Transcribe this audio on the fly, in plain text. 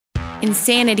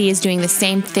Insanity is doing the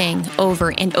same thing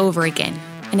over and over again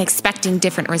and expecting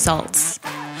different results.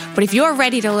 But if you're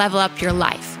ready to level up your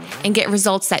life and get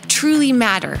results that truly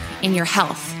matter in your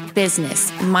health, business,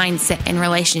 mindset, and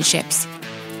relationships,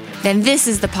 then this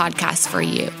is the podcast for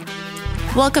you.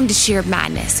 Welcome to Sheer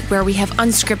Madness, where we have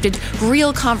unscripted,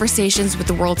 real conversations with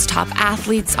the world's top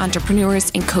athletes,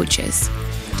 entrepreneurs, and coaches.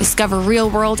 Discover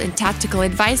real-world and tactical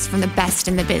advice from the best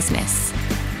in the business.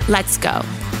 Let's go.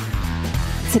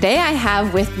 Today I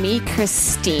have with me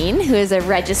Christine, who is a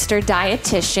registered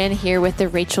dietitian here with the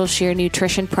Rachel Sheer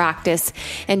Nutrition Practice.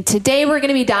 And today we're going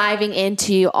to be diving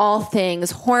into all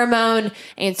things hormone,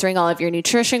 answering all of your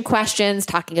nutrition questions,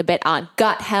 talking a bit on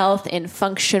gut health and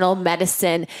functional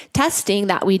medicine testing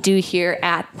that we do here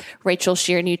at Rachel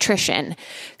Sheer Nutrition.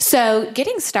 So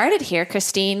getting started here,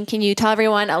 Christine, can you tell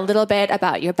everyone a little bit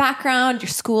about your background, your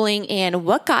schooling, and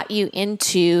what got you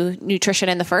into nutrition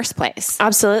in the first place?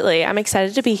 Absolutely. I'm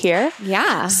excited to be here.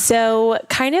 Yeah. So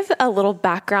kind of a little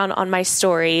background on my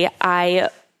story. I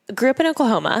grew up in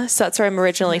Oklahoma, so that's where I'm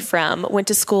originally from. Went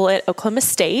to school at Oklahoma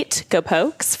State, go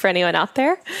Pokes, for anyone out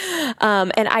there.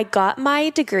 And I got my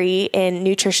degree in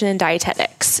nutrition and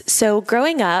dietetics. So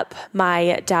growing up,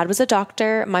 my dad was a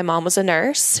doctor, my mom was a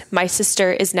nurse, my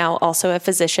sister is now also a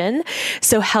physician.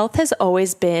 So health has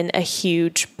always been a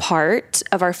huge part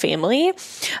of our family.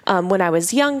 When I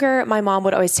was younger, my mom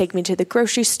would always take me to the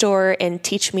grocery store and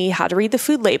teach me how to read the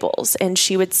food labels. And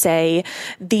she would say,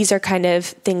 these are kind of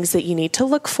things that you need to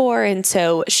look for. And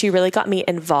so she really got me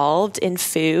involved in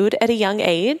food at a young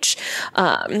age.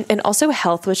 And also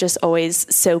health was just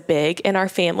always so big in our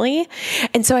family.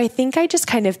 And so I think I just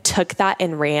kind of took that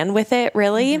and ran with it,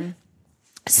 really. Mm-hmm.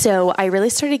 So I really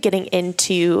started getting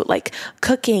into like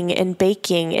cooking and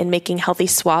baking and making healthy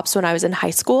swaps when I was in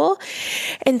high school.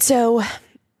 And so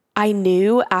I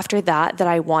knew after that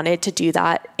I wanted to do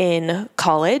that in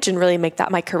college and really make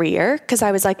that my career. Because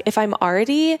I was like, if I'm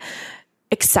already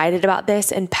excited about this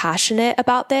and passionate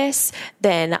about this,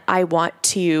 then I want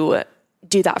to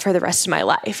do that for the rest of my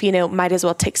life. You know, might as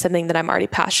well take something that I'm already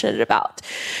passionate about.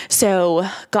 So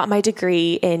got my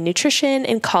degree in nutrition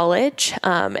in college,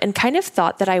 and kind of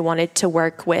thought that I wanted to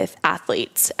work with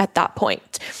athletes at that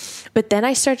point. But then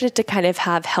I started to kind of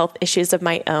have health issues of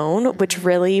my own, which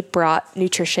really brought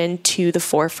nutrition to the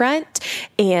forefront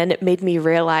and made me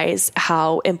realize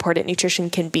how important nutrition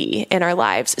can be in our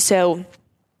lives. So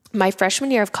my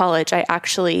freshman year of college, I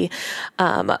actually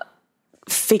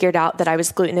figured out that I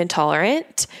was gluten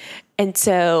intolerant. And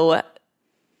so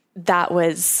that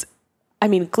was,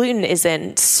 gluten is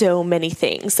in so many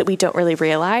things that we don't really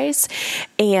realize.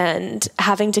 And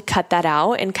having to cut that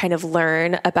out and kind of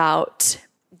learn about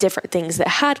different things that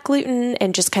had gluten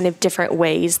and just kind of different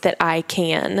ways that I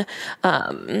can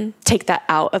take that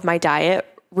out of my diet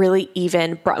really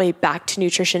even brought me back to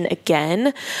nutrition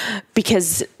again,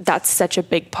 because that's such a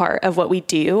big part of what we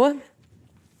do.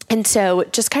 And so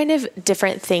just kind of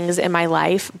different things in my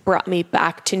life brought me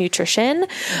back to nutrition,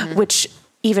 which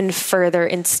even further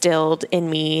instilled in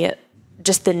me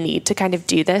just the need to kind of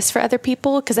do this for other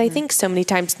people. Because I think so many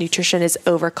times nutrition is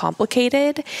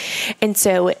overcomplicated. And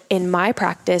so in my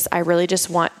practice, I really just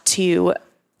want to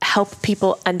help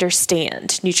people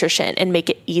understand nutrition and make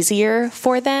it easier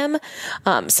for them,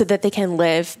 so that they can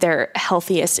live their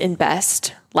healthiest and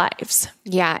best lives.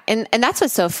 Yeah. And that's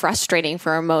what's so frustrating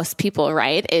for most people,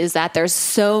 right? Is that there's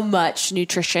so much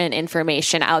nutrition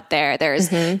information out there. There's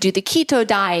do the keto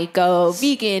diet, go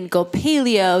vegan, go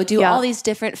paleo, do all these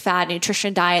different fad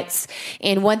nutrition diets.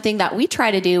 And one thing that we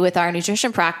try to do with our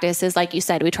nutrition practice is, like you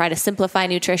said, we try to simplify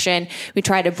nutrition. We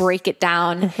try to break it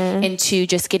down into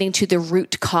just getting to the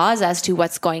root cause as to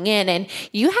what's going in. And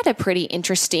you had a pretty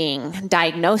interesting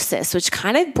diagnosis, which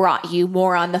kind of brought you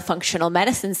more on the functional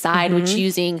medicine side, which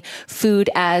using food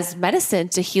as medicine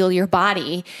to heal your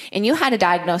body. And you had a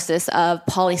diagnosis of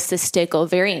polycystic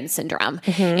ovarian syndrome.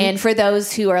 And for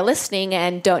those who are listening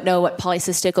and don't know what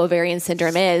polycystic ovarian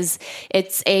syndrome is,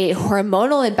 it's a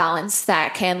hormonal imbalance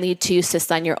that can lead to cysts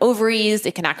on your ovaries.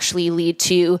 It can actually lead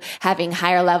to having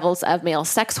higher levels of male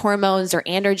sex hormones or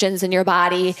androgens in your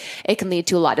body. It can lead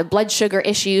to a lot of blood sugar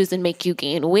issues and make you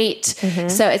gain weight.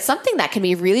 So it's something that can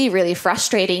be really, really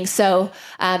frustrating. So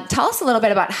tell us a little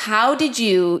bit about, how did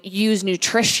you use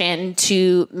nutrition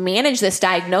to manage this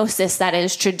diagnosis that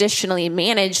is traditionally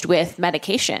managed with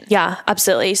medication? Yeah,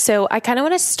 absolutely. So I kind of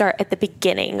want to start at the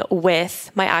beginning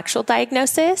with my actual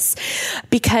diagnosis,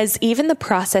 because even the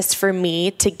process for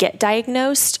me to get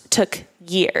diagnosed took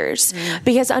years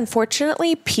because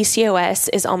unfortunately PCOS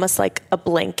is almost like a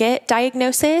blanket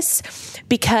diagnosis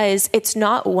because it's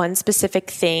not one specific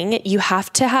thing. You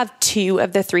have to have 2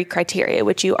 of the 3 criteria,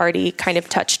 which you already kind of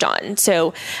touched on.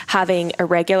 So having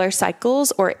irregular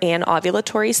cycles or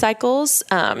anovulatory cycles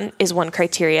is one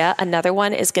criteria. Another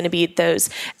one is going to be those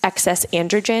excess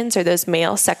androgens or those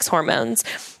male sex hormones.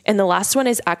 And the last one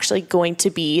is actually going to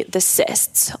be the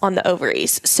cysts on the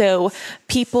ovaries. So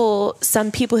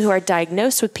some people who are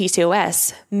diagnosed with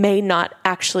PCOS may not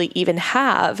actually even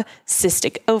have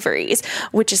cystic ovaries,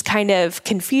 which is kind of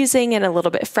confusing and a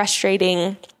little bit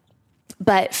frustrating.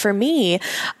 But for me,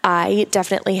 I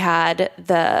definitely had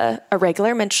the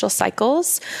irregular menstrual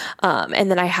cycles, and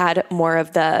then I had more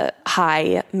of the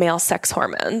high male sex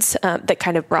hormones that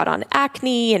kind of brought on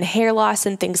acne and hair loss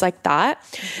and things like that.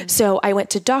 So I went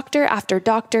to doctor after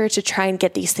doctor to try and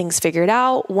get these things figured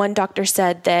out. One doctor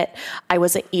said that I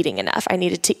wasn't eating enough. I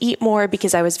needed to eat more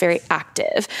because I was very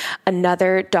active.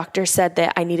 Another doctor said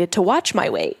that I needed to watch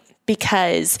my weight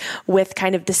because with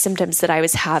kind of the symptoms that I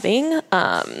was having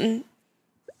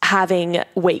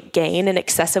weight gain and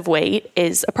excessive weight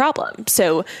is a problem.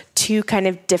 So 2 kind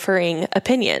of differing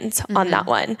opinions on that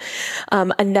one.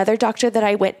 Another doctor that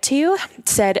I went to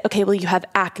said, okay, well, you have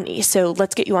acne. So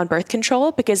let's get you on birth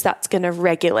control because that's going to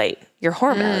regulate your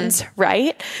hormones,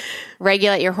 right?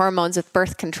 Regulate your hormones with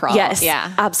birth control. Yes,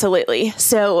 absolutely.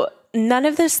 So none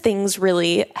of those things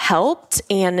really helped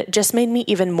and just made me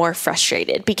even more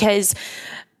frustrated because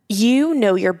you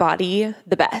know your body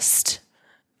the best.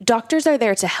 Doctors are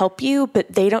there to help you,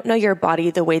 but they don't know your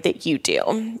body the way that you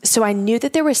do. So I knew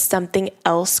that there was something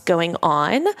else going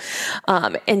on.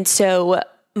 And so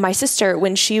my sister,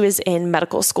 when she was in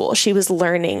medical school, she was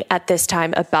learning at this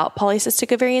time about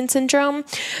polycystic ovarian syndrome.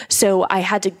 So I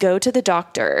had to go to the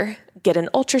doctor, get an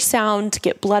ultrasound,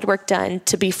 get blood work done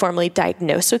to be formally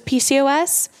diagnosed with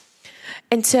PCOS.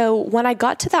 And so when I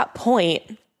got to that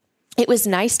point, it was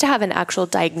nice to have an actual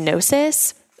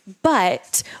diagnosis.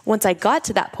 But once I got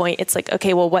to that point, it's like,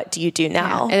 okay, well, what do you do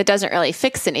now? And it doesn't really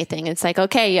fix anything. It's like,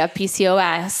 okay, you have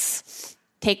PCOS,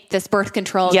 take this birth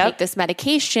control, take this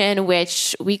medication,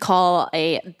 which we call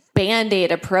a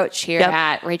Band-Aid approach here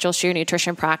at Rachel Scheer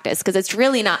Nutrition Practice, because it's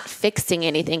really not fixing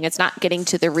anything. It's not getting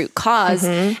to the root cause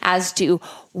as to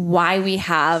why we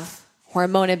have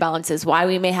hormone imbalances, why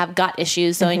we may have gut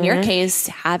issues. So in your case,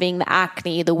 having the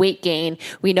acne, the weight gain,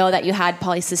 we know that you had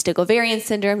polycystic ovarian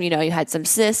syndrome, you know, you had some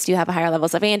cysts, you have higher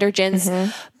levels of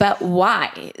androgens, but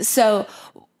why? So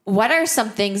what are some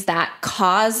things that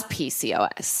cause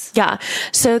PCOS? Yeah.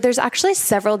 So there's actually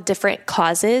several different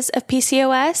causes of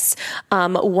PCOS.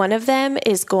 One of them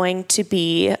is going to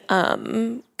be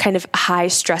kind of high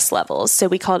stress levels. So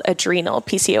we call it adrenal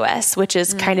PCOS, which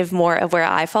is kind of more of where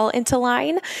I fall into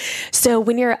line. So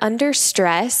when you're under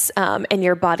stress and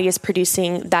your body is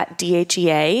producing that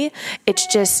DHEA,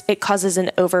 it causes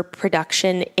an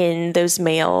overproduction in those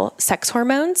male sex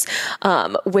hormones,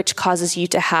 which causes you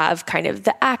to have kind of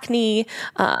the acne,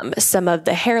 some of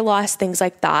the hair loss, things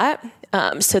like that.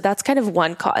 So that's kind of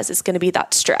one cause. It's going to be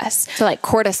that stress. So like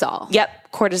cortisol. Yep.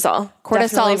 Cortisol.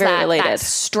 Cortisol is that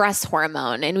stress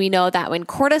hormone. And we know that when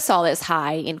cortisol is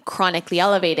high and chronically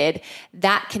elevated,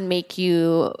 that can make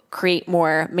you create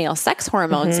more male sex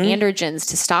hormones, androgens,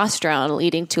 testosterone,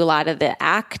 leading to a lot of the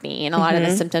acne and a lot of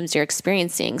the symptoms you're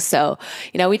experiencing. So,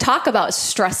 you know, we talk about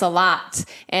stress a lot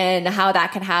and how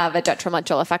that can have a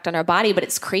detrimental effect on our body, but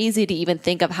it's crazy to even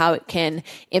think of how it can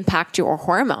impact your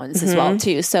hormones as well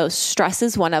too. So stress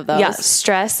is one of those. Yeah,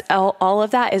 stress, all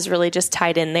of that is really just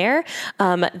tied in there.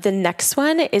 The next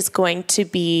one is going to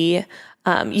be,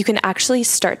 you can actually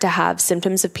start to have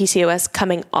symptoms of PCOS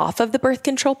coming off of the birth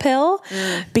control pill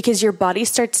because your body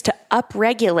starts to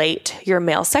upregulate your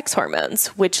male sex hormones,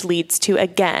 which leads to,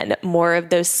 again, more of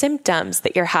those symptoms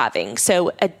that you're having.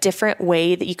 So a different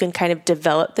way that you can kind of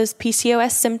develop those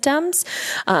PCOS symptoms,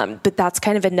 but that's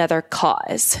kind of another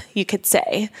cause, you could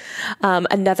say.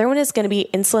 Another one is going to be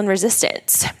insulin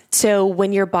resistance. So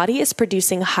when your body is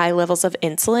producing high levels of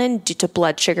insulin due to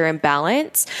blood sugar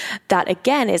imbalance, that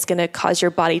again is going to cause your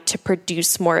body to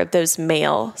produce more of those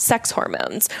male sex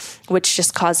hormones, which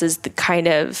just causes the kind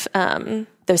of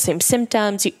those same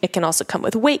symptoms. It can also come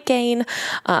with weight gain,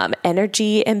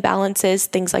 energy imbalances,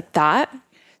 things like that.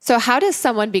 So how does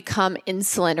someone become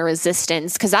insulin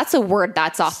resistant? Because that's a word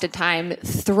that's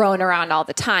oftentimes thrown around all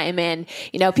the time. And,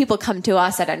 you know, people come to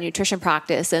us at a nutrition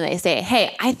practice and they say,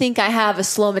 hey, I think I have a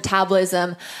slow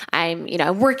metabolism. I'm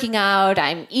working out,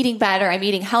 I'm eating better, I'm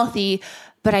eating healthy,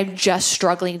 but I'm just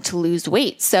struggling to lose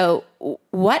weight. So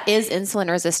what is insulin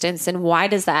resistance and why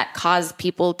does that cause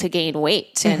people to gain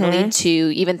weight and lead to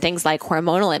even things like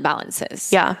hormonal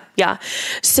imbalances? Yeah.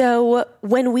 So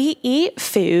when we eat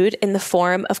food in the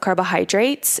form of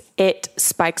carbohydrates, it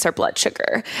spikes our blood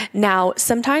sugar. Now,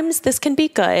 sometimes this can be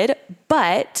good,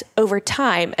 but over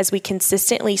time, as we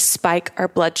consistently spike our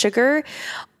blood sugar,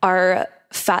 our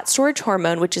fat storage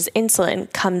hormone, which is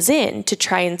insulin, comes in to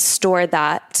try and store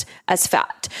that as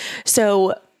fat.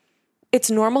 So it's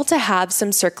normal to have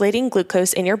some circulating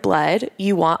glucose in your blood.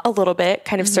 You want a little bit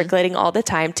kind of circulating all the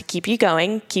time to keep you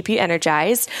going, keep you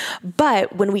energized.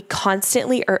 But when we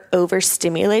constantly are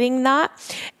overstimulating that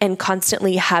and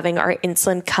constantly having our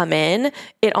insulin come in,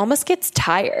 it almost gets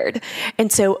tired. And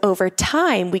so over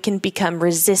time, we can become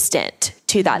resistant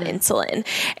to that insulin.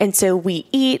 And so we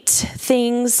eat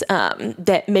things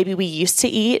that maybe we used to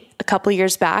eat a couple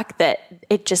years back that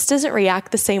it just doesn't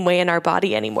react the same way in our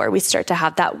body anymore. We start to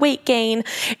have that weight gain,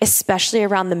 especially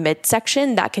around the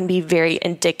midsection. That can be very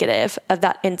indicative of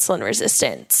that insulin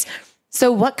resistance. So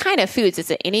what kind of foods?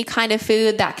 Is it any kind of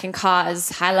food that can cause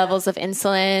high levels of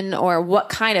insulin, or what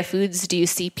kind of foods do you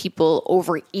see people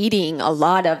overeating a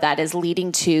lot of that is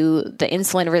leading to the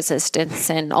insulin resistance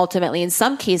and ultimately in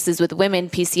some cases with women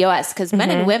PCOS? Because men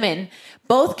and women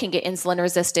both can get insulin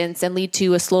resistance and lead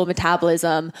to a slow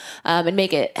metabolism and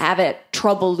have it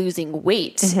trouble losing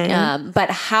weight.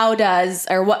 But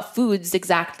what foods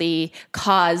exactly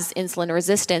cause insulin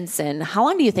resistance and how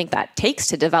long do you think that takes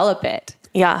to develop it?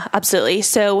 Yeah, absolutely.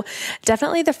 So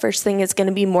definitely the first thing is going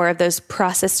to be more of those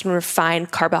processed and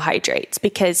refined carbohydrates,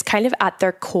 because kind of at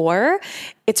their core,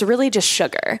 it's really just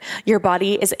sugar. Your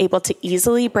body is able to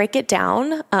easily break it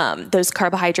down, those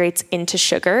carbohydrates into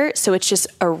sugar. So it's just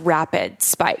a rapid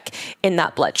spike in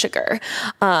that blood sugar.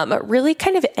 Really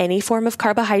kind of any form of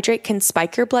carbohydrate can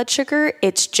spike your blood sugar.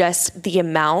 It's just the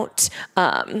amount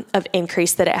of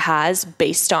increase that it has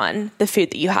based on the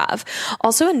food that you have.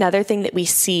 Also, another thing that we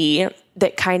see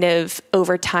that kind of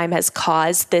over time has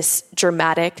caused this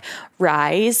dramatic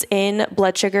rise in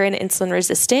blood sugar and insulin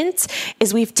resistance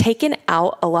is we've taken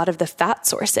out a lot of the fat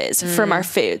sources from our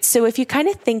foods. So if you kind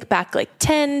of think back like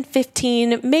 10,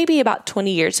 15, maybe about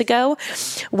 20 years ago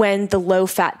when the low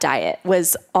fat diet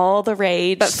was all the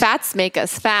rage. But fats make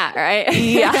us fat, right?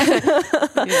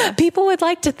 Yeah. People would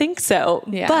like to think so.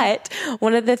 Yeah. But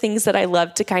one of the things that I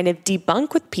love to kind of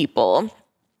debunk with people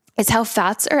is how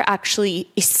fats are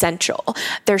actually essential.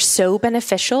 They're so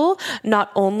beneficial, not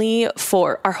only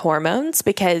for our hormones,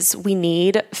 because we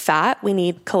need fat, we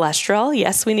need cholesterol.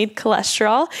 Yes, we need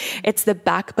cholesterol. It's the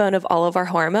backbone of all of our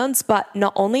hormones, but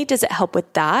not only does it help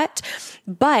with that,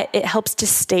 but it helps to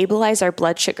stabilize our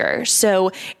blood sugar.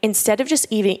 So instead of just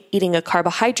eating a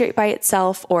carbohydrate by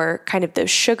itself or kind of those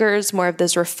sugars, more of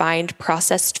those refined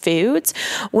processed foods,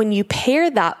 when you pair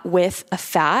that with a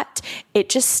fat, it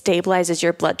just stabilizes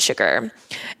your blood sugar.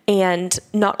 And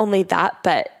not only that,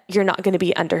 but you're not going to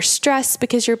be under stress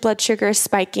because your blood sugar is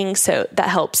spiking. So that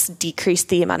helps decrease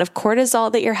the amount of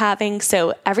cortisol that you're having.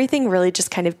 So everything really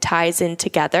just kind of ties in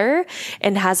together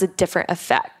and has a different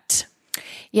effect.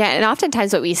 Yeah. And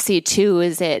oftentimes what we see too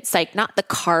is it's like not the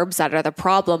carbs that are the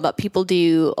problem, but people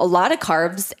do a lot of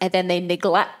carbs and then they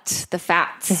neglect the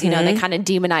fats. You know, they kind of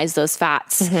demonize those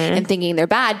fats and thinking they're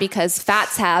bad because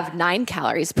fats have 9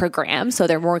 calories per gram. So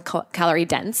they're more calorie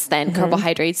dense than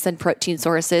carbohydrates and protein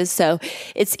sources. So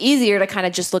it's easier to kind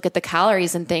of just look at the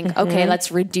calories and think, okay,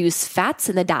 let's reduce fats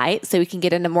in the diet so we can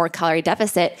get into more calorie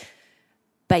deficit.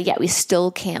 But yet we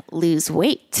still can't lose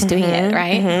weight doing it,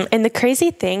 right? And the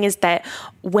crazy thing is that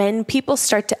when people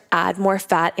start to add more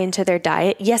fat into their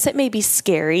diet, yes, it may be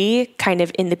scary kind of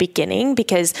in the beginning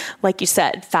because like you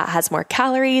said, fat has more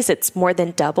calories. It's more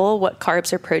than double what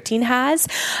carbs or protein has.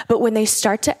 But when they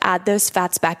start to add those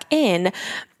fats back in,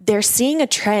 they're seeing a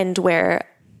trend where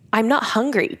I'm not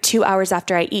hungry 2 hours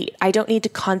after I eat. I don't need to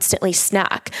constantly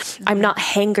snack. I'm not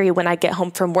hangry when I get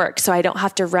home from work, so I don't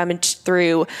have to rummage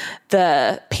through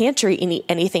the pantry and eat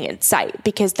anything in sight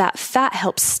because that fat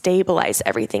helps stabilize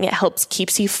everything. It helps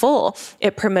keeps you full.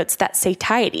 It promotes that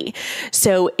satiety.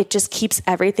 So it just keeps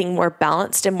everything more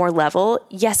balanced and more level.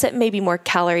 Yes, it may be more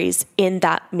calories in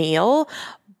that meal,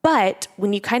 but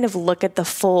when you kind of look at the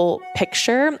full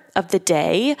picture of the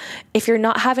day, if you're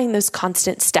not having those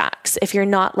constant stacks, if you're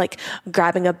not like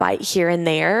grabbing a bite here and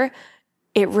there,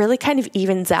 it really kind of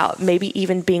evens out, maybe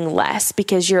even being less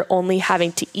because you're only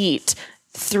having to eat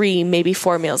 3, maybe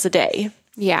 4 meals a day.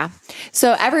 Yeah.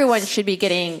 So everyone should be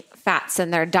getting fats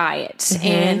in their diet.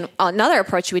 And another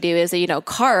approach we do is,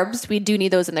 carbs, we do need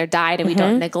those in their diet and we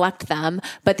don't neglect them.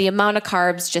 But the amount of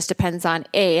carbs just depends on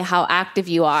A, how active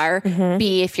you are,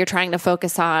 B, if you're trying to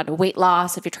focus on weight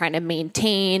loss, if you're trying to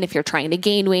maintain, if you're trying to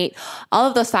gain weight, all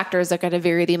of those factors are going to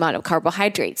vary the amount of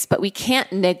carbohydrates. But we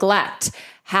can't neglect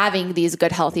having these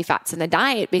good healthy fats in the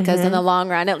diet because in the long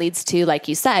run, it leads to, like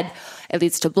you said, it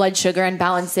leads to blood sugar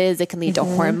imbalances. It can lead to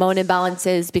hormone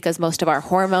imbalances because most of our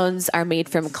hormones are made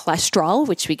from cholesterol,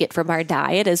 which we get from our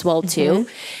diet as well too.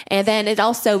 And then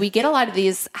we get a lot of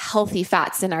these healthy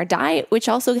fats in our diet, which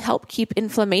also help keep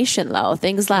inflammation low.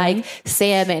 Things like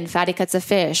salmon, fatty cuts of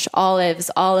fish,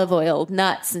 olives, olive oil,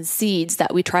 nuts, and seeds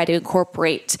that we try to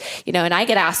incorporate. And I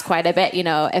get asked quite a bit,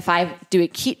 if I do a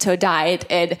keto diet,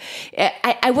 and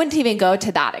I wouldn't even go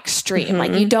to that extreme.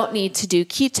 Like you don't need to do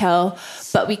keto,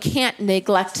 but we can't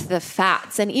neglect the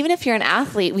fats. And even if you're an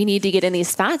athlete, we need to get in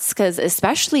these fats because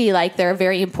especially they're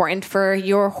very important for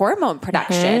your hormone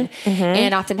production.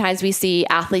 And oftentimes we see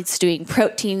athletes doing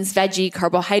proteins, veggie,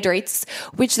 carbohydrates,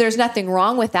 which there's nothing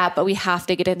wrong with that, but we have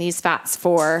to get in these fats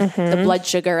for the blood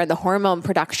sugar and the hormone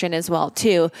production as well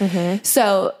too.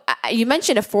 So you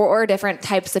mentioned 4 different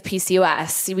types of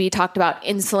PCOS. We talked about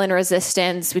insulin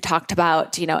resistance. We talked about,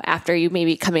 after you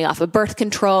maybe coming off of birth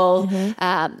control.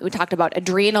 We talked about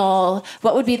adrenal.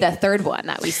 What would be the third one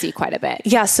that we see quite a bit?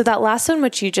 Yeah. So that last one,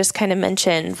 which you just kind of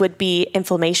mentioned, would be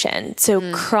inflammation.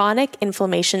 So chronic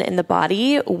inflammation in the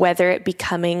body, whether it be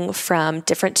coming from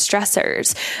different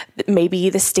stressors, maybe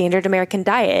the standard American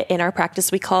diet. In our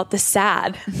practice, we call it the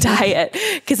SAD diet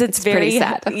because it's very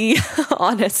sad.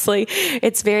 Honestly,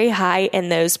 it's very high in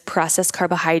those processed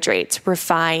carbohydrates,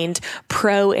 refined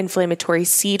pro-inflammatory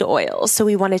seed oils. So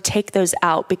we want to take those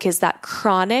out because that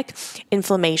chronic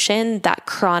inflammation, that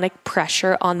chronic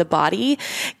pressure on the body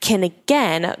can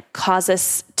again cause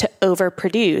us to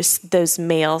overproduce those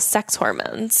male sex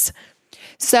hormones.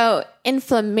 So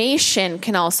inflammation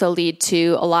can also lead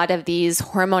to a lot of these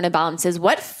hormone imbalances.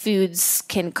 What foods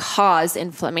can cause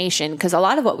inflammation? Because a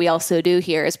lot of what we also do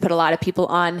here is put a lot of people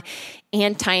on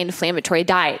anti-inflammatory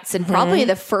diets. And probably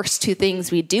the first 2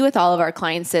 things we do with all of our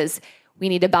clients is we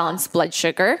need to balance blood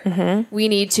sugar. We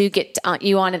need to get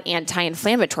you on an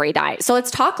anti-inflammatory diet. So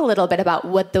let's talk a little bit about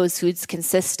what those foods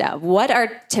consist of. What are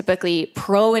typically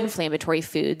pro-inflammatory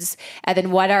foods? And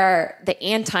then what are the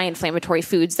anti-inflammatory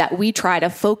foods that we try to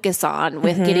focus on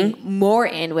with getting more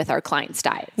in with our clients'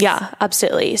 diets? Yeah,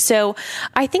 absolutely. So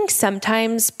I think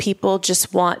sometimes people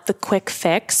just want the quick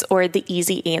fix or the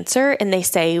easy answer. And they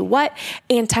say, what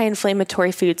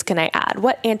anti-inflammatory foods can I add?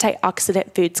 What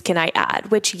antioxidant foods can I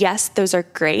add? Which, yes, those are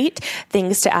great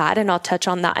things to add, and I'll touch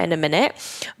on that in a minute.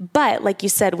 But like you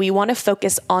said, we want to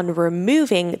focus on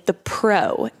removing the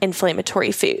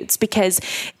pro-inflammatory foods, because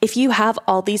if you have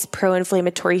all these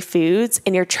pro-inflammatory foods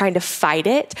and you're trying to fight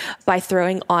it by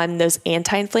throwing on those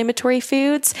anti-inflammatory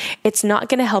foods, it's not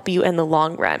going to help you in the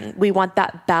long run. We want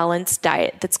that balanced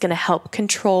diet that's going to help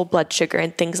control blood sugar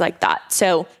and things like that.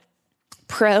 So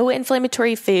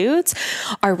pro-inflammatory foods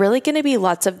are really going to be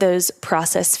lots of those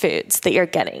processed foods that you're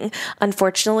getting.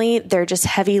 Unfortunately, they're just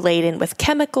heavy laden with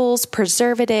chemicals,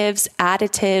 preservatives,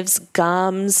 additives,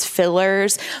 gums,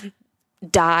 fillers,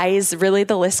 dyes, really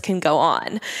the list can go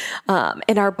on.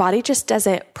 And our body just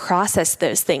doesn't process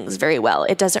those things very well.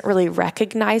 It doesn't really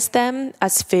recognize them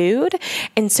as food.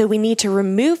 And so we need to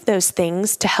remove those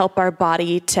things to help our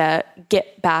body to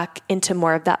get back into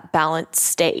more of that balanced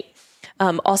state.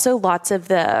 Also, lots of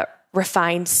the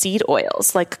refined seed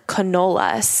oils like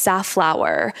canola,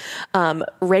 safflower,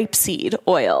 rapeseed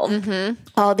oil.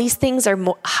 All these things are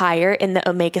higher in the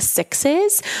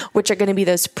omega-6s, which are going to be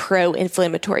those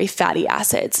pro-inflammatory fatty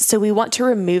acids. So we want to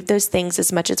remove those things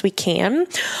as much as we can.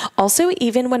 Also,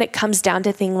 even when it comes down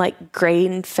to things like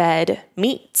grain-fed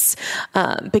meats,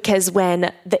 because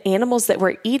when the animals that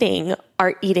we're eating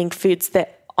are eating foods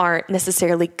that aren't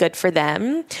necessarily good for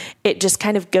them, it just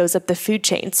kind of goes up the food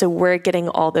chain. So we're getting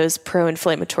all those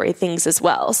pro-inflammatory things as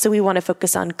well. So we want to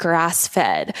focus on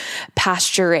grass-fed,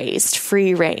 pasture-raised,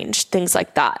 free-range, things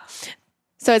like that.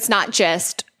 So it's not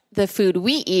just the food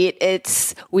we eat,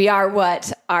 it's we are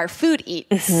what our food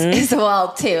eats as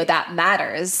well too. That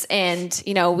matters. And,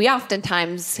 we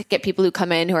oftentimes get people who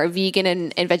come in who are vegan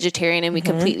and vegetarian, and we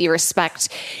completely respect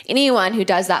anyone who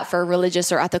does that for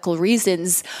religious or ethical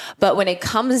reasons. But when it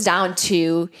comes down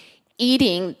to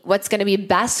eating what's going to be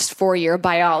best for your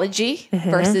biology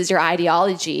versus your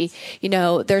ideology,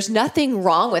 there's nothing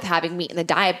wrong with having meat in the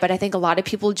diet, but I think a lot of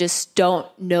people just don't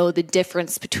know the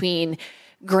difference between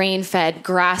grain-fed,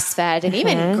 grass-fed, and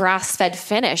even grass-fed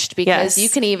finished, because you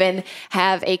can even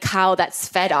have a cow that's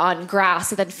fed on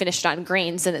grass and then finished on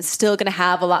grains, and it's still going to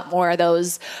have a lot more of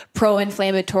those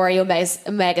pro-inflammatory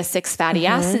omega-6 fatty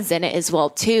acids in it as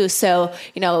well too. So,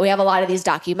 we have a lot of these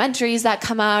documentaries that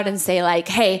come out and say like,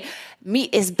 hey,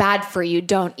 meat is bad for you,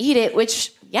 don't eat it,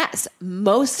 which yes,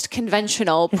 most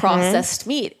conventional processed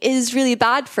meat is really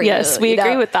bad for you. Yes, we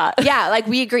agree with that. Yeah, like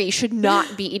we agree. You should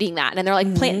not be eating that. And they're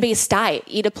like, plant-based diet,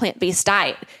 eat a plant-based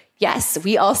diet. Yes,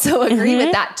 we also agree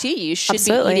with that too. You should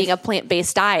be eating a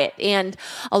plant-based diet. And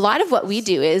a lot of what we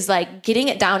do is like getting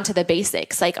it down to the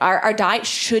basics. Like our diet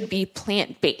should be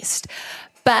plant-based.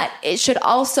 But it should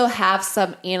also have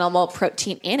some animal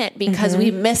protein in it, because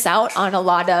we miss out on a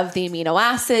lot of the amino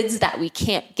acids that we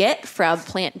can't get from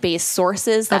plant-based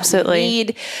sources that we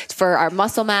need for our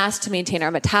muscle mass, to maintain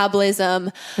our metabolism.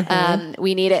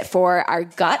 We need it for our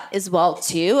gut as well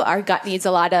too. Our gut needs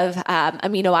a lot of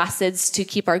amino acids to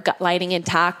keep our gut lining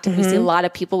intact. We see a lot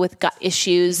of people with gut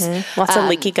issues. Lots of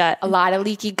leaky gut. A lot of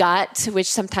leaky gut, which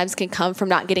sometimes can come from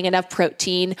not getting enough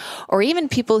protein, or even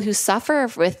people who suffer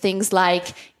with things like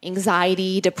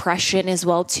anxiety, depression as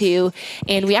well too.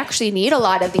 And we actually need a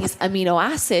lot of these amino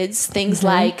acids, things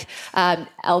like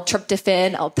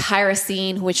L-tryptophan,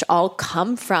 L-tyrosine, which all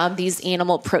come from these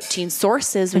animal protein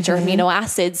sources, which are amino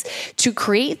acids, to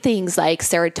create things like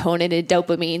serotonin and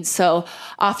dopamine. So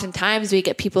oftentimes we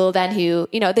get people then who,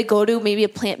 they go to maybe a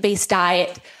plant-based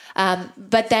diet,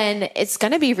 but then it's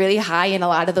going to be really high in a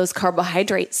lot of those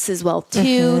carbohydrates as well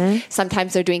too.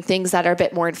 Sometimes they're doing things that are a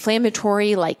bit more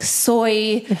inflammatory, like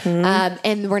soy,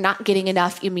 and we're not getting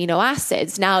enough amino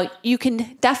acids. Now, you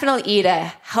can definitely eat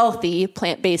a healthy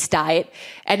plant-based diet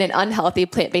and an unhealthy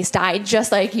plant-based diet,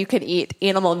 just like you can eat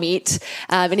animal meat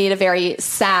and eat a very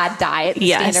sad diet,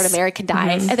 standard American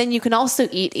diet. And then you can also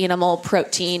eat animal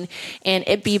protein and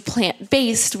it be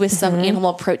plant-based with some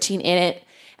animal protein in it,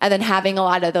 and then having a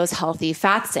lot of those healthy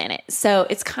fats in it. So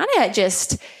it's kind of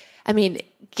just,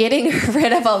 getting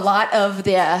rid of a lot of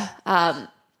the,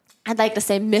 I'd like to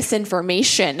say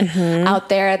misinformation out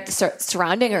there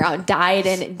surrounding around diet,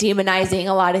 and demonizing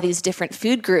a lot of these different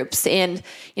food groups. And,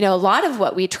 a lot of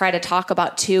what we try to talk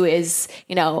about too is,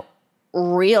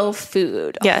 real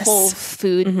food, a whole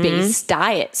food-based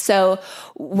diet. So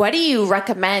what do you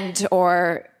recommend,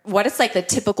 or what is like the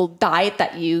typical diet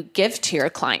that you give to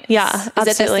your clients? Yeah,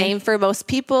 absolutely. Is it the same for most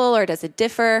people, or does it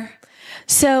differ?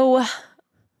 So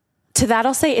to that,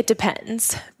 I'll say it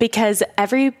depends, because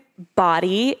every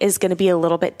body is going to be a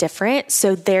little bit different.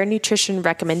 So their nutrition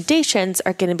recommendations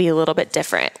are going to be a little bit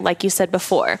different. Like you said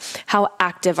before, how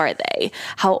active are they?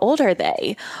 How old are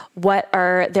they? What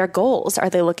are their goals?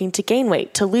 Are they looking to gain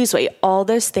weight, to lose weight? All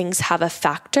those things have a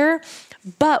factor.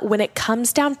 But when it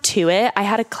comes down to it, I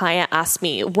had a client ask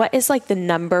me, what is like the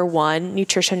number one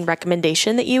nutrition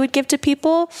recommendation that you would give to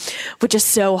people? Which is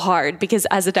so hard, because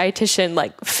as a dietitian,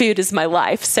 like food is my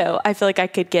life. So I feel like I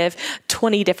could give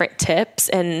 20 different tips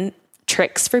and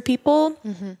tricks for people.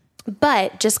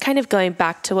 But just kind of going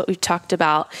back to what we've talked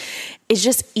about is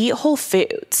just eat whole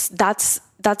foods. That's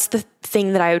the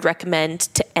thing that I would recommend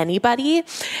to anybody.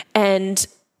 And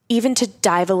even to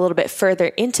dive a little bit further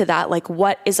into that, like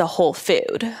what is a whole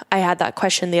food? I had that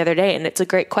question the other day, and it's a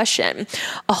great question.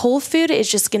 A whole food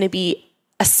is just going to be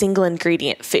a single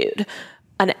ingredient food: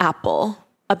 an apple,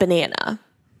 a banana,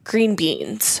 green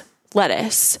beans,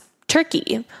 lettuce,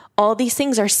 turkey. All these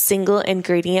things are single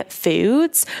ingredient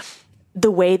foods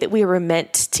the way that we were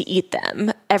meant to eat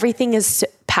them. Everything is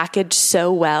packaged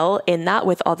so well in that,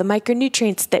 with all the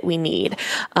micronutrients that we need,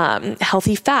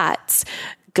 healthy fats,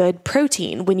 good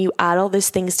protein. When you add all those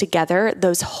things together,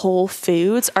 those whole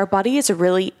foods, our body is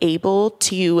really able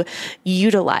to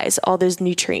utilize all those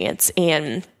nutrients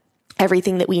and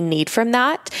everything that we need from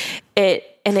that. And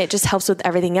it just helps with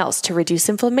everything else, to reduce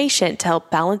inflammation, to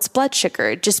help balance blood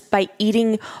sugar, just by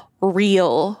eating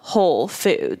real whole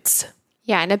foods.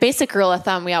 Yeah, and a basic rule of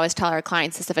thumb we always tell our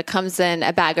clients is if it comes in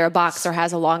a bag or a box or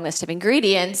has a long list of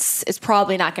ingredients, it's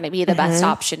probably not going to be the best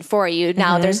option for you.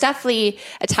 Now, there's definitely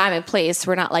a time and place.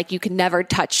 We're not like you can never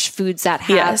touch foods that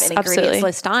have an ingredients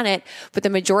list on it, but the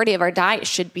majority of our diet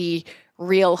should be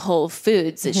real whole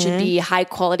foods. It should be high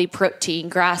quality protein,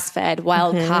 grass-fed,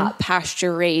 wild caught,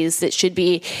 pasture raised. It should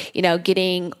be,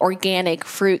 getting organic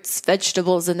fruits,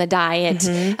 vegetables in the diet,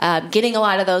 getting a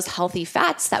lot of those healthy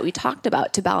fats that we talked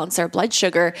about to balance our blood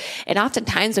sugar. And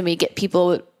oftentimes when we get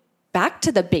people back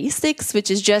to the basics, which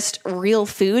is just real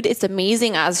food, it's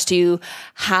amazing as to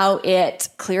how it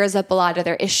clears up a lot of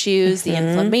their issues, the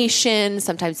inflammation,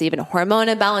 sometimes even hormone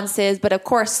imbalances. But of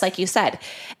course, like you said,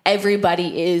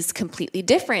 everybody is completely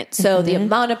different. So the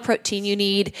amount of protein you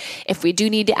need, if we do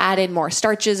need to add in more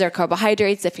starches or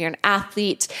carbohydrates, if you're an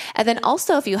athlete, and then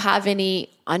also if you have any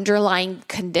underlying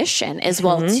condition as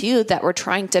well too, that we're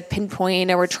trying to pinpoint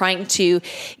or we're trying to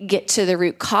get to the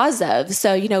root cause of.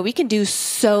 So, we can do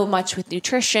so much with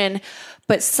nutrition,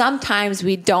 but sometimes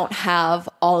we don't have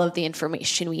all of the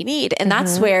information we need. And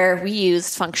that's where we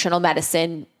use functional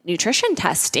medicine nutrition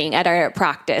testing at our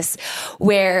practice,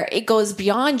 where it goes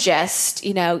beyond just,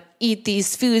 eat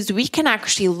these foods. We can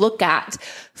actually look at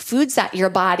foods that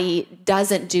your body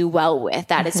doesn't do well with,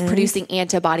 that it's producing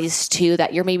antibodies to,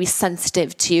 that you're maybe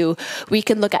sensitive to. We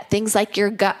can look at things like your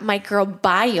gut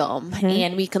microbiome,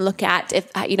 and we can look at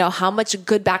if, how much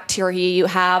good bacteria you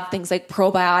have, things like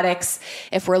probiotics,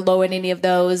 if we're low in any of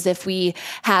those, if we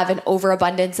have an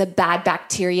overabundance of bad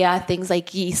bacteria, things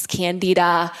like yeast,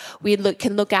 candida. We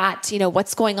can look at,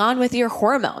 what's going on with your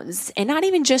hormones, and not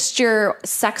even just your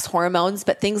sex hormones,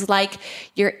 but things like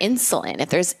your insulin. If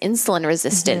there's insulin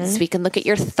resistance, we can look at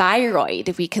your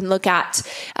thyroid. We can look at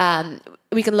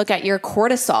your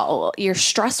cortisol, your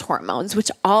stress hormones,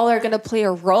 which all are going to play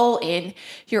a role in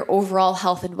your overall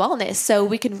health and wellness. So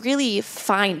we can really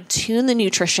fine tune the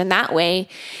nutrition that way,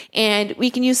 and we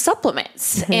can use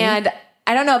supplements. And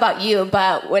I don't know about you,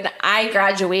 but when I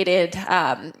graduated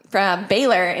from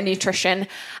Baylor in nutrition,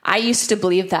 I used to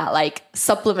believe that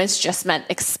supplements just meant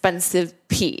expensive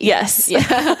pee. Yes.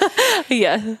 Yeah.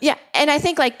 Yeah. Yeah. And I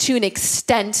think to an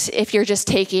extent, if you're just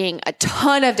taking a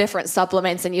ton of different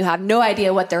supplements and you have no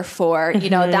idea what they're for,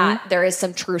 that there is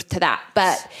some truth to that.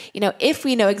 But, if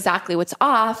we know exactly what's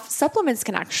off, supplements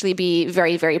can actually be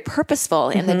very, very purposeful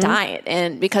in the diet.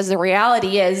 And because the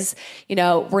reality is,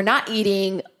 we're not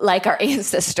eating like our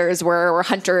ancestors were. We're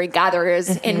hunter and gatherers.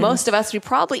 And most of us, we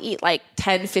probably eat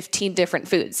 10, 15 different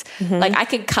foods. I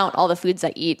can count all the foods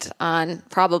I eat on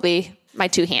probably my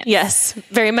two hands. Yes.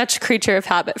 Very much creature of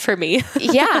habit for me.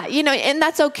 Yeah. And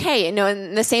that's okay.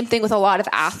 And the same thing with a lot of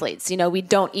athletes. We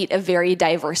don't eat a very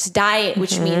diverse diet,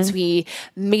 which means we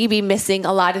may be missing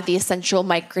a lot of the essential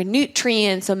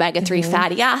micronutrients, omega-3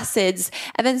 fatty acids.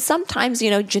 And then sometimes,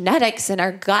 genetics in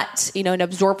our gut, and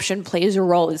absorption plays a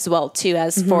role as well too,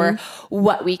 as for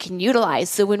what we can utilize.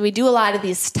 So when we do a lot of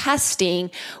these testing,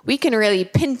 we can really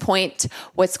pinpoint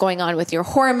what's going on with your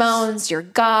hormones, your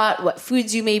gut, what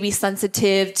foods you may be sensitive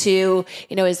to,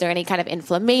 is there any kind of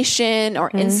inflammation or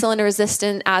insulin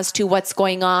resistant as to what's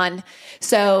going on?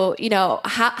 So,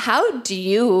 how do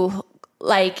you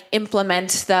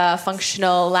implement the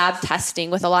functional lab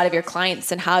testing with a lot of your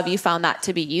clients, and how have you found that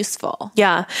to be useful?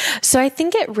 Yeah. So I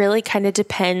think it really kind of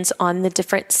depends on the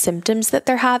different symptoms that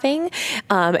they're having.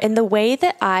 And the way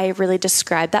that I really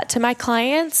describe that to my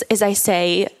clients is I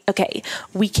say, okay,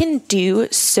 we can do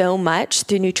so much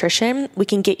through nutrition. We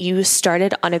can get you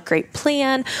started on a great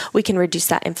plan. We can reduce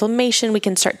that inflammation. We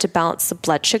can start to balance the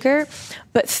blood sugar.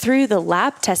 But through the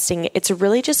lab testing, it's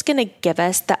really just going to give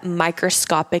us that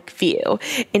microscopic view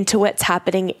into what's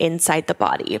happening inside the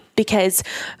body. Because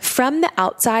from the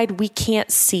outside, we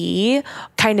can't see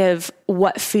kind of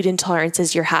what food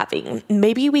intolerances you're having.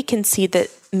 Maybe we can see that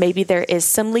maybe there is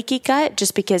some leaky gut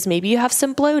just because maybe you have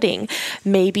some bloating.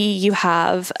 Maybe you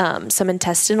have some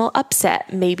intestinal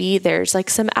upset. Maybe there's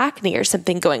some acne or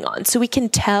something going on. So we can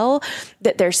tell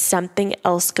that there's something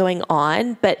else going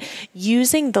on, but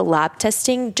using the lab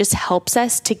testing just helps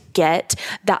us to get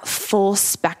that full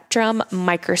spectrum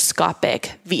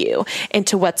microscopic view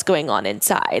into what's going on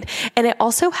inside. And it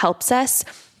also helps us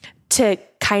to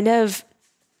kind of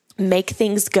make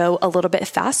things go a little bit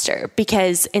faster,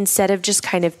 because instead of just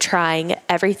kind of trying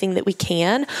everything that we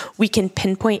can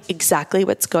pinpoint exactly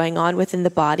what's going on within the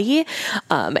body.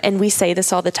 And we say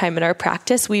this all the time in our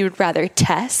practice. We would rather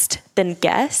test than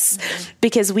guess,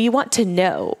 because we want to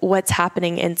know what's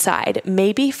happening inside.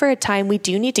 Maybe for a time we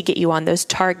do need to get you on those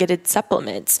targeted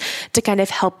supplements to kind of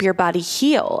help your body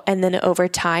heal. And then over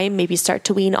time, maybe start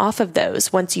to wean off of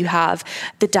those once you have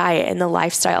the diet and the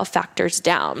lifestyle factors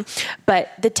down.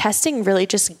 But the testing really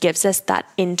just gives us that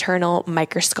internal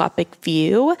microscopic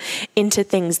view into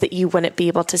things that you wouldn't be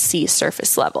able to see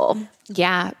surface level.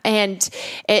 Yeah. And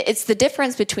it's the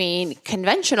difference between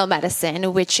conventional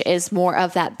medicine, which is more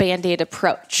of that Band-Aid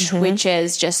approach, which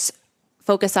is just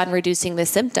focus on reducing the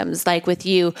symptoms, like with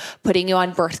you putting you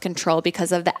on birth control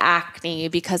because of the acne,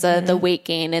 because of the weight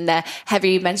gain and the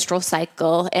heavy menstrual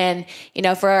cycle. And,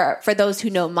 for those who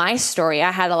know my story,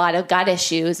 I had a lot of gut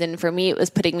issues. And for me, it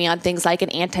was putting me on things like an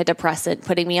antidepressant,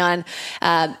 putting me on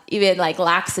even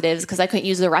laxatives because I couldn't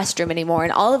use the restroom anymore.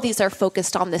 And all of these are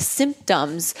focused on the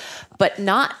symptoms, but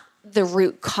not the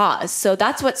root cause. So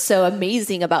that's what's so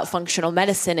amazing about functional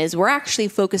medicine is we're actually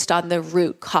focused on the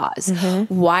root cause.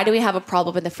 Why do we have a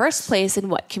problem in the first place, and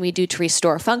what can we do to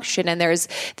restore function? And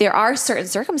there are certain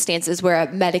circumstances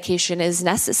where medication is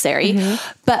necessary,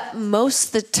 but most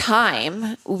of the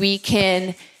time we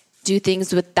can do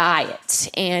things with diet,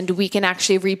 and we can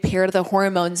actually repair the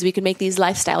hormones. We can make these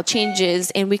lifestyle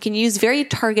changes, and we can use very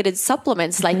targeted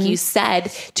supplements, like you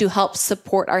said, to help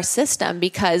support our system,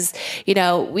 because,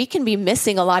 we can be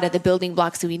missing a lot of the building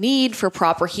blocks we need for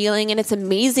proper healing. And it's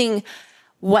amazing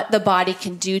what the body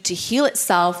can do to heal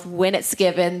itself when it's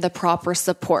given the proper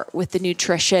support with the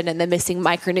nutrition and the missing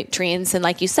micronutrients. And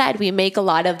like you said, we make a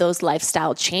lot of those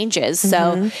lifestyle changes.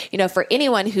 So, for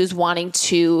anyone who's wanting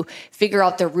to figure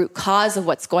out the root cause of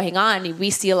what's going on, we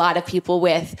see a lot of people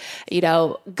with,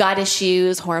 gut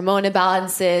issues, hormone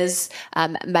imbalances,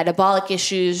 metabolic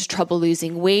issues, trouble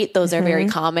losing weight. Those are very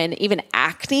common. Even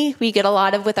acne, we get a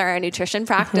lot of with our nutrition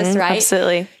practice, right?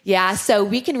 Absolutely. Yeah. So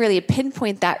we can really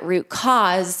pinpoint that root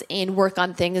cause and work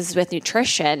on things with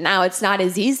nutrition. Now, it's not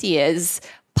as easy as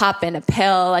pop in a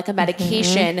pill, like a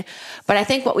medication. But I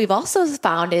think what we've also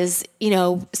found is,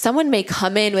 someone may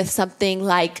come in with something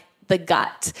like the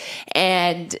gut,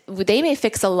 and they may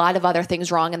fix a lot of other things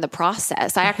wrong in the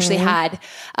process. I actually had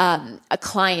a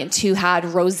client who had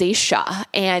rosacea,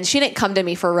 and she didn't come to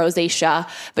me for rosacea,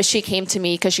 but she came to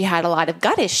me because she had a lot of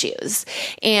gut issues.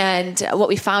 And what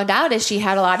we found out is she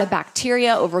had a lot of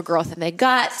bacteria overgrowth in the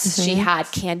gut. She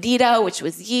had candida, which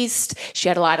was yeast. She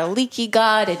had a lot of leaky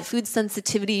gut and food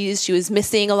sensitivities. She was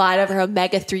missing a lot of her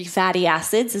omega-3 fatty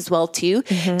acids as well too,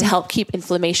 to help keep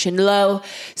inflammation low.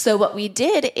 So what we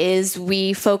did is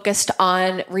we focused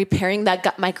on repairing that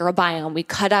gut microbiome. We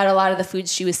cut out a lot of the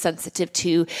foods she was sensitive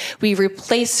to. We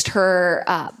replaced her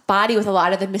body with a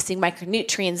lot of the missing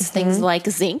micronutrients, things like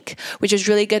zinc, which is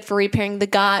really good for repairing the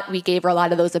gut. We gave her a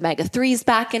lot of those omega-3s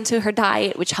back into her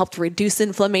diet, which helped reduce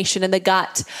inflammation in the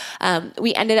gut.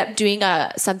 We ended up doing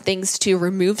some things to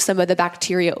remove some of the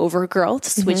bacteria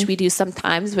overgrowths, which we do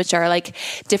sometimes, which are like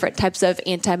different types of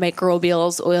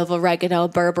antimicrobials, oil of oregano,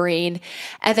 berberine.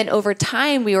 And then over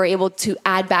time, we were able to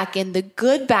add back in the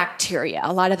good bacteria,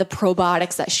 a lot of the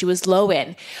probiotics that she was low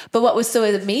in. But what was so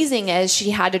amazing is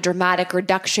she had a dramatic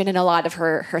reduction in a lot of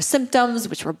her symptoms,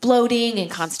 which were bloating and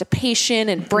constipation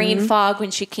and brain fog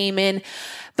when she came in.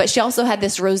 But she also had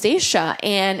this rosacea,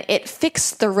 and it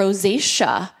fixed the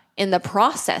rosacea in the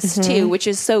process too, which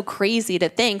is so crazy to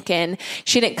think. And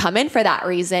she didn't come in for that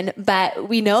reason, but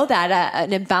we know that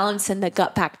an imbalance in the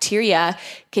gut bacteria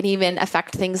can even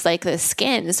affect things like the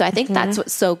skin. So I think that's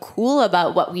what's so cool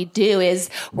about what we do is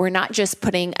we're not just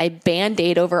putting a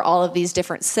Band-Aid over all of these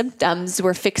different symptoms.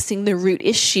 We're fixing the root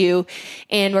issue,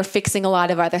 and we're fixing a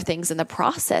lot of other things in the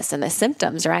process and the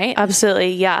symptoms, right?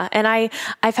 Absolutely. Yeah. And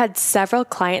I've had several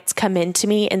clients come in to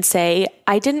me and say,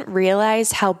 I didn't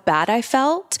realize how bad I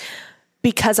felt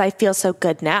because I feel so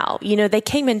good now. They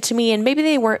came into me and maybe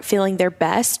they weren't feeling their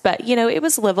best, but it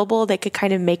was livable. They could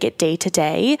kind of make it day to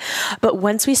day. But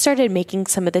once we started making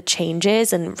some of the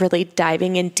changes and really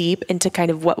diving in deep into kind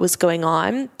of what was going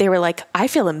on, they were like, I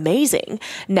feel amazing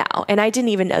now. And I didn't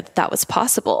even know that was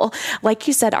possible. Like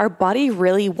you said, our body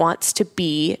really wants to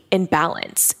be in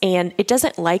balance, and it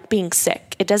doesn't like being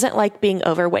sick. It doesn't like being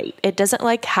overweight. It doesn't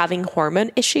like having hormone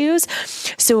issues.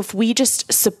 So if we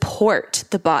just support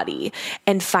the body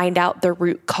and find out the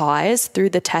root cause through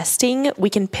the testing,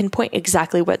 we can pinpoint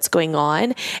exactly what's going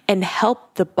on and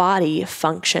help the body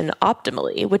function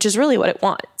optimally, which is really what it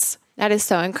wants. That is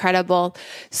so incredible.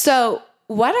 So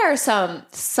what are some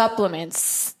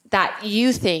supplements that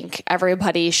you think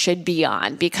everybody should be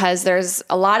on? Because there's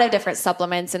a lot of different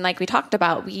supplements. And like we talked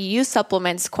about, we use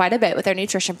supplements quite a bit with our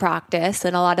nutrition practice.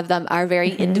 And a lot of them are very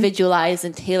individualized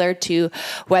and tailored to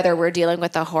whether we're dealing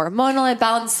with a hormonal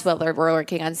imbalance, whether we're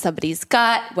working on somebody's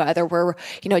gut, whether we're,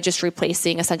 just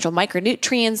replacing essential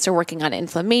micronutrients or working on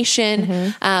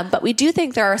inflammation. But we do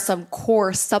think there are some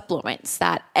core supplements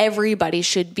that everybody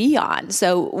should be on.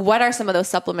 So what are some of those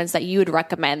supplements that you would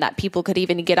recommend that people could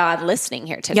even get on listening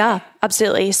here today? Yeah,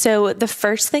 absolutely. So the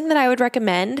first thing that I would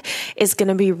recommend is going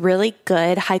to be really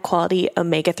good, high quality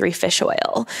omega-3 fish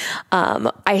oil.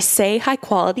 I say high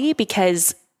quality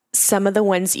because some of the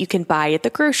ones you can buy at the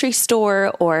grocery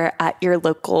store or at your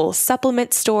local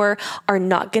supplement store are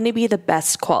not going to be the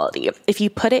best quality. If you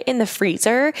put it in the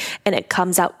freezer and it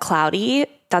comes out cloudy,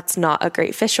 that's not a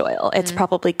great fish oil. It's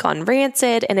probably gone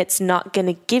rancid, and it's not going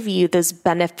to give you those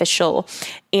beneficial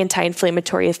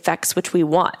anti-inflammatory effects, which we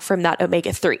want from that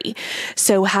omega-3.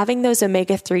 So having those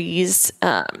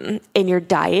omega-3s in your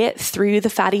diet through the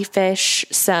fatty fish,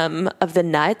 some of the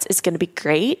nuts is going to be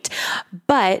great.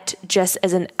 But just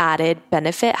as an added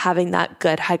benefit, having that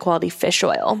good high quality fish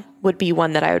oil would be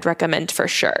one that I would recommend for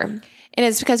sure. And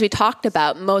it's because we talked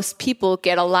about most people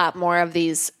get a lot more of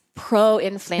these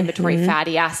pro-inflammatory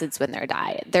fatty acids when they're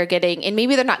diet. They're getting, and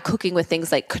maybe they're not cooking with things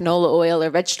like canola oil or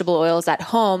vegetable oils at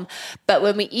home, but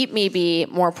when we eat maybe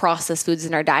more processed foods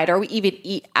in our diet, or we even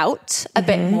eat out a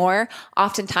bit more,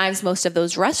 oftentimes most of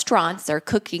those restaurants are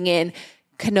cooking in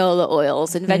canola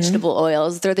oils and vegetable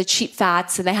oils. They're the cheap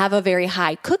fats, and they have a very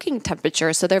high cooking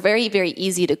temperature. So they're very, very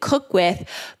easy to cook with,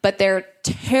 but they're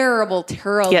terrible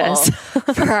for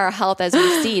our health, as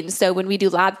we've seen. So when we do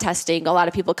lab testing, a lot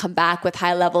of people come back with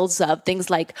high levels of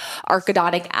things like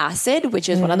arachidonic acid, which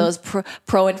is one of those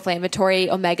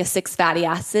pro-inflammatory omega-6 fatty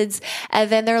acids.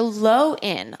 And then they're low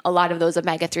in a lot of those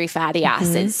omega-3 fatty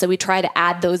acids. So we try to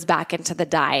add those back into the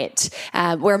diet,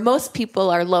 where most people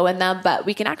are low in them, but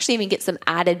we can actually even get some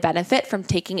added benefit from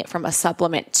taking it from a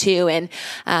supplement too. And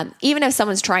even if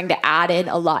someone's trying to add in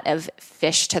a lot of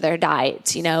fish to their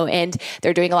diet, and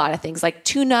they're doing a lot of things like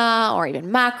tuna or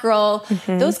even mackerel,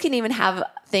 those can even have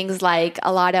things like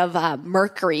a lot of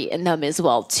mercury in them as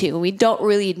well too. We don't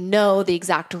really know the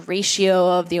exact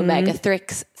ratio of the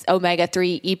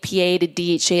omega-3 EPA to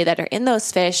DHA that are in those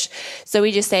fish. So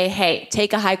we just say, hey,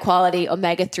 take a high quality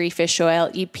omega-3 fish oil,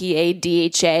 EPA,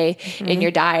 DHA in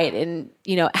your diet, and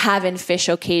having fish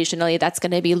occasionally, that's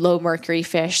going to be low mercury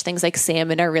fish. Things like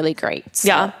salmon are really great. So.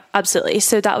 Yeah, absolutely.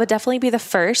 So that would definitely be the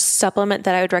first supplement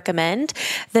that I would recommend.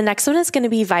 The next one is going to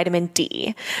be vitamin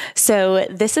D. So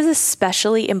this is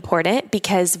especially important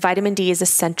because vitamin D is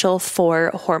essential for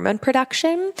hormone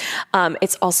production.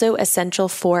 It's also essential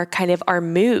for kind of our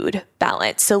mood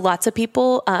balance. So lots of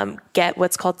people get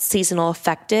what's called seasonal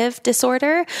affective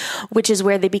disorder, which is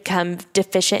where they become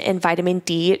deficient in vitamin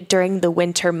D during the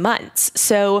winter months.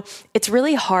 So it's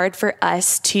really hard for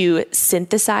us to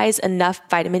synthesize enough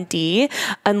vitamin D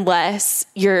unless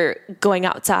you're going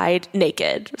outside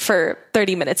naked for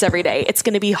 30 minutes every day. It's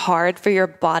going to be hard for your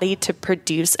body to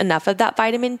produce enough of that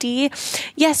vitamin D.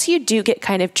 Yes, you do get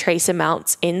kind of trace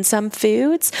amounts in some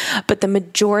foods, but the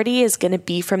majority is going to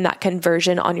be from that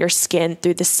conversion on your skin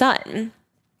through the sun.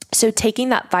 So taking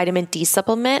that vitamin D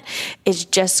supplement is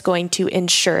just going to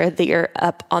ensure that you're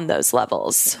up on those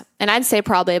levels. And I'd say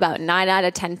probably about 9 out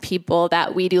of 10 people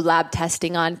that we do lab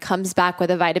testing on comes back with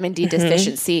a vitamin D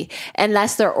deficiency,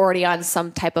 unless they're already on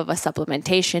some type of a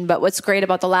supplementation. But what's great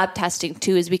about the lab testing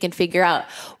too is we can figure out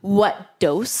what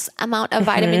dose amount of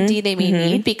vitamin D they may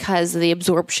need, because the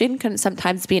absorption can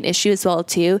sometimes be an issue as well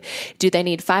too. Do they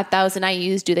need 5,000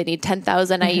 IUs? Do they need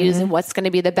 10,000 IUs? And what's going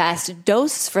to be the best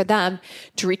dose for them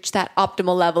to reach that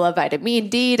optimal level of vitamin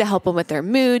D, to help them with their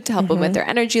mood, to help them with their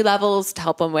energy levels, to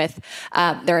help them with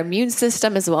their immune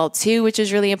system as well too, which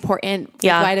is really important with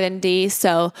vitamin D.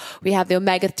 So we have the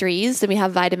omega-3s and we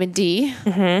have vitamin D.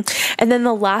 And then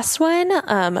the last one,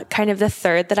 kind of the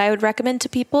third that I would recommend to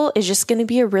people, is just going to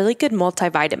be a really good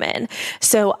multivitamin.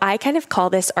 So I kind of call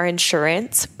this our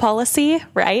insurance policy,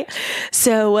 right?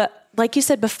 So like you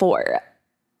said before,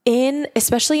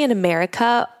 especially in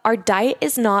America, our diet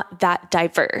is not that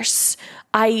diverse.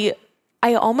 I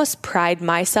almost pride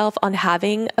myself on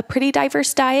having a pretty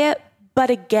diverse diet. But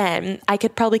again, I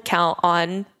could probably count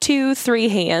on 2-3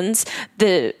 hands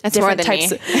the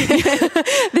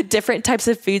different types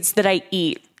of foods that I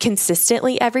eat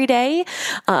consistently every day.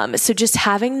 So just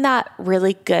having that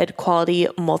really good quality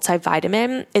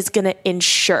multivitamin is going to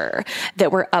ensure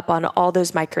that we're up on all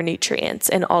those micronutrients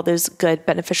and all those good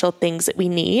beneficial things that we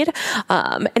need.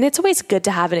 And it's always good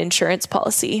to have an insurance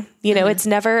policy. It's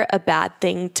never a bad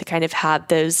thing to kind of have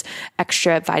those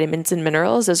extra vitamins and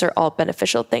minerals. Those are all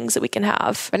beneficial things that we can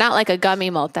have. But not like a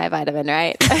gummy multivitamin,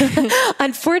 right?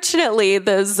 Unfortunately,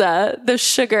 those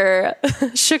sugar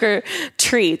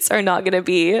treats are not going to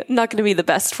be the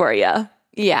best for you.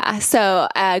 Yeah. So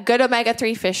good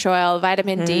omega-3 fish oil,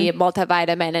 vitamin D,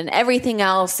 multivitamin, and everything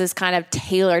else is kind of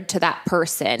tailored to that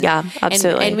person. Yeah,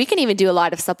 absolutely. And we can even do a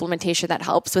lot of supplementation that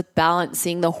helps with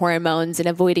balancing the hormones and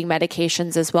avoiding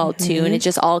medications as well too. And it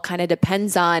just all kind of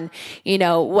depends on,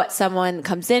 what someone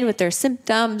comes in with their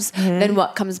symptoms, then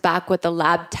what comes back with the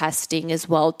lab testing as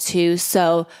well too.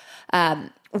 So,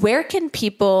 where can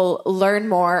people learn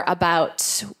more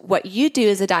about what you do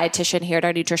as a dietitian here at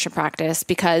Our Nutrition Practice?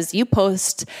 Because you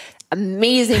post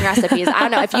amazing recipes. I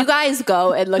don't know if you guys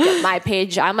go and look at my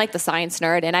page, I'm like the science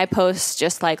nerd and I post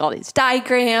just like all these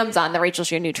diagrams on the Rachel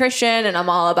Scheer Nutrition and I'm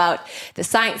all about the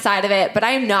science side of it, but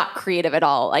I'm not creative at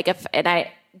all. And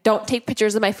I don't take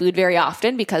pictures of my food very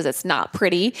often because it's not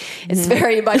pretty. It's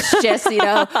very much just,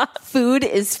 food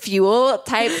is fuel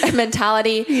type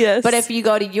mentality. Yes. But if you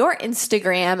go to your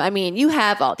Instagram, I mean, you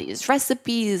have all these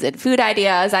recipes and food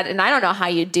ideas, and I don't know how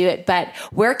you do it, but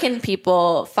where can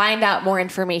people find out more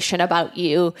information about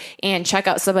you and check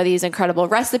out some of these incredible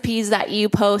recipes that you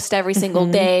post every single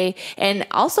day, and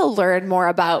also learn more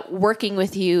about working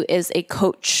with you as a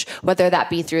coach, whether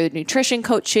that be through nutrition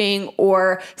coaching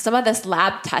or some of this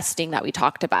lab testing that we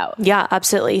talked about? Yeah,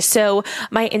 absolutely. So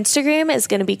my Instagram is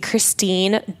going to be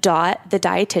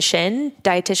Christine.thedietitian,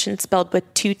 dietitian spelled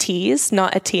with 2 T's,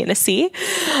 not a T and a C.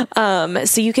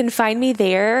 So you can find me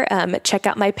there. Check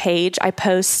out my page. I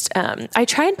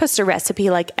try and post a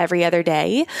recipe like every other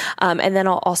day. And then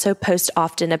I'll also post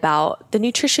often about the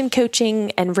nutrition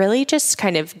coaching and really just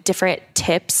kind of different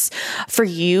tips for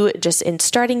you just in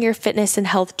starting your fitness and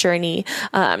health journey.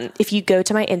 If you go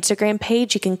to my Instagram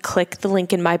page, you can click the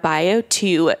link in my bio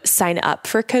to sign up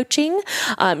for coaching.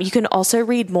 You can also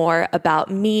read more about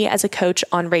me as a coach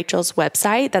on Rachel's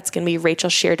website. That's going to be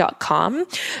rachelscheer.com.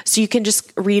 So you can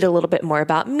just read a little bit more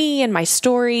about me and my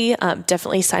story.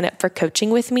 Definitely sign up for coaching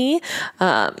with me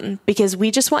because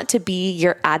we just want to be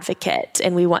your advocate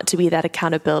and we want to be that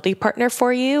accountability partner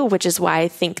for you, which is why I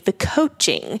think the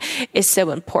coaching is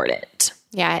so important.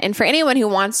 Yeah. And for anyone who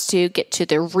wants to get to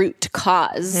the root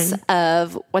cause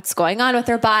of what's going on with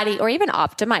their body, or even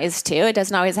optimize too, it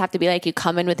doesn't always have to be like you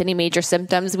come in with any major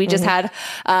symptoms. We just had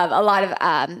a lot of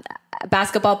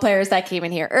basketball players that came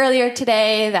in here earlier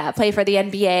today that play for the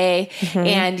NBA.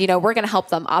 And, we're going to help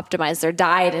them optimize their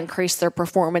diet, increase their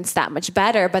performance that much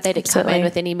better, but they didn't come in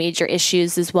with any major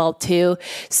issues as well too.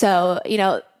 So,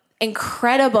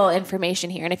 incredible information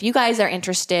here. And if you guys are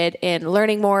interested in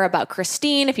learning more about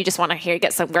Christine, if you just want to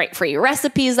get some great free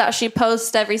recipes that she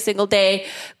posts every single day,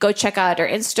 go check out her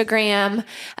Instagram.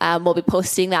 We'll be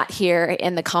posting that here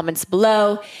in the comments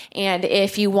below. And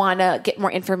if you want to get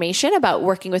more information about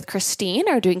working with Christine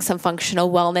or doing some functional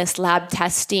wellness lab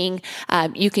testing,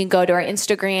 you can go to our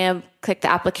Instagram, click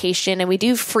the application, and we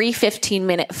do free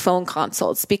 15-minute phone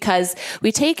consults because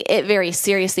we take it very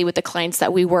seriously with the clients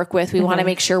that we work with. We want to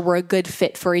make sure we're a good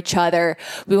fit for each other.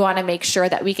 We want to make sure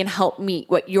that we can help meet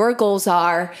what your goals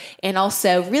are and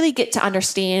also really get to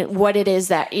understand what it is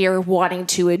that you're wanting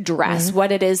to address,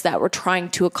 what it is that we're trying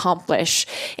to accomplish,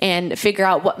 and figure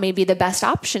out what may be the best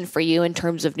option for you in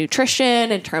terms of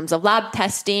nutrition, in terms of lab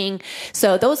testing.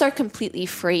 So those are completely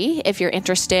free if you're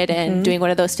interested in doing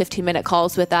one of those 15-minute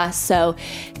calls with us. So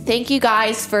thank you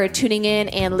guys for tuning in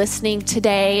and listening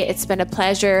today. It's been a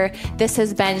pleasure. This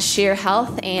has been Scheer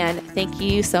Health, and thank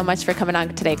you so much for coming on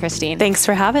today, Christine. Thanks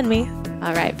for having me.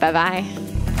 All right. Bye-bye.